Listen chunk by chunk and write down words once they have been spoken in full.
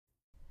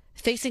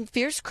Facing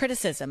fierce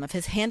criticism of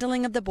his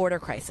handling of the border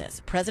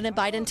crisis, President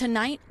Biden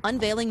tonight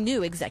unveiling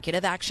new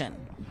executive action.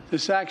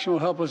 This action will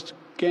help us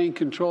gain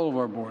control of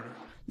our border.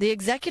 The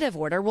executive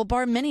order will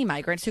bar many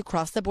migrants who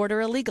cross the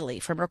border illegally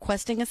from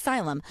requesting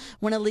asylum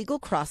when illegal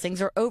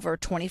crossings are over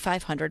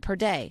 2,500 per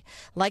day,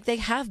 like they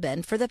have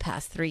been for the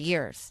past 3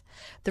 years.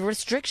 The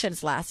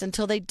restrictions last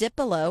until they dip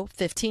below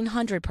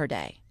 1,500 per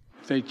day.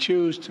 If they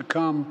choose to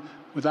come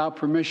without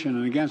permission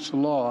and against the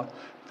law,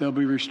 they'll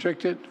be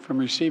restricted from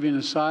receiving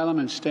asylum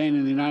and staying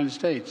in the United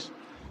States.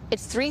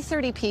 It's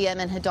 3:30 p.m.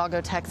 in Hidalgo,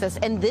 Texas,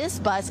 and this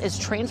bus is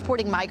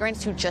transporting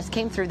migrants who just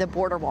came through the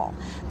border wall.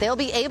 They'll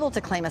be able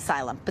to claim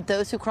asylum, but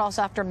those who cross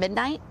after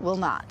midnight will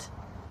not.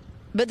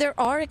 But there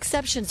are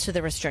exceptions to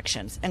the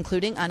restrictions,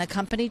 including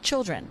unaccompanied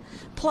children.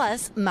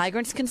 Plus,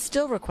 migrants can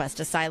still request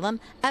asylum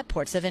at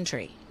ports of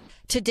entry.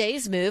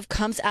 Today's move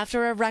comes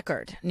after a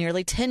record.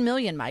 Nearly 10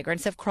 million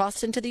migrants have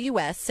crossed into the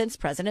U.S. since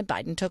President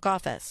Biden took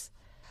office.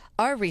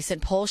 Our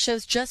recent poll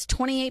shows just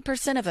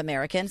 28% of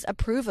Americans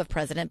approve of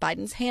President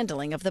Biden's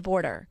handling of the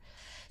border.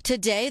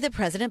 Today, the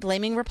president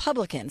blaming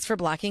Republicans for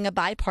blocking a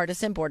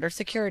bipartisan border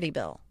security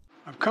bill.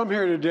 I've come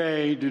here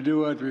today to do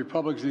what the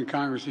Republicans in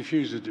Congress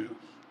refuse to do.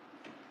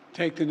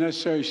 Take the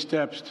necessary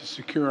steps to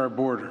secure our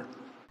border.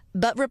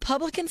 But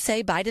Republicans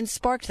say Biden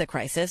sparked the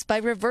crisis by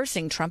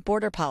reversing Trump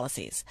border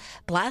policies,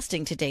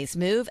 blasting today's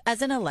move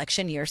as an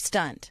election year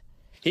stunt.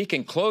 He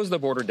can close the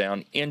border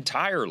down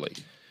entirely.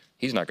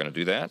 He's not going to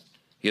do that.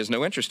 He has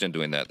no interest in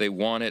doing that. They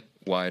want it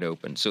wide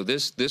open. So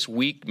this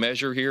weak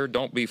measure here,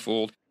 don't be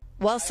fooled.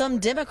 While some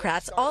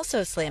Democrats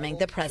also slamming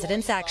the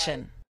president's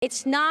action.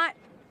 It's not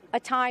a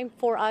time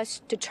for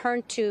us to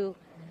turn to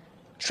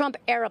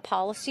Trump-era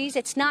policies.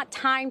 It's not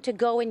time to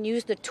go and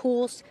use the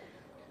tools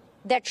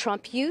that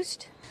Trump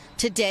used.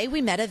 Today,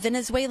 we met a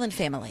Venezuelan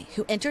family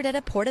who entered at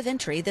a port of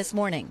entry this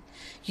morning,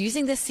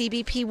 using the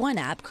CBP One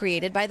app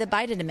created by the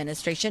Biden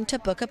administration to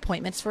book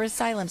appointments for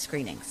asylum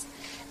screenings.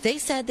 They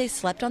said they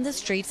slept on the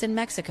streets in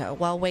Mexico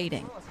while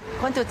waiting.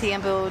 ¿Cuánto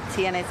tiempo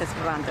tienes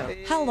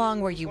esperando? How long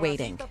were you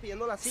waiting?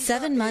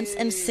 7 months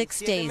and 6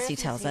 days, he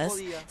tells us,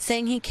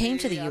 saying he came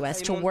to the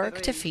U.S. to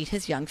work to feed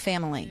his young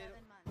family.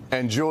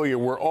 And Julia,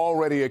 we're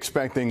already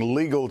expecting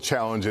legal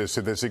challenges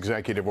to this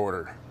executive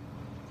order.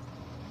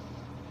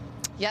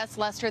 Yes,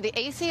 Lester, the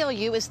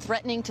ACLU is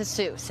threatening to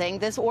sue, saying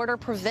this order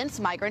prevents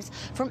migrants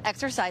from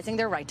exercising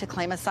their right to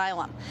claim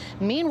asylum.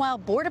 Meanwhile,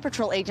 Border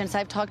Patrol agents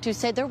I've talked to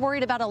say they're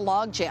worried about a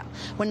logjam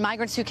when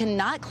migrants who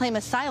cannot claim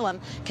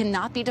asylum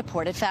cannot be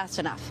deported fast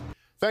enough.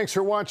 Thanks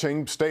for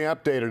watching. Stay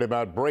updated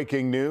about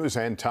breaking news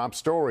and top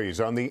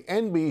stories on the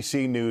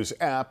NBC News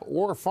app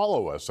or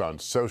follow us on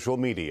social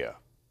media.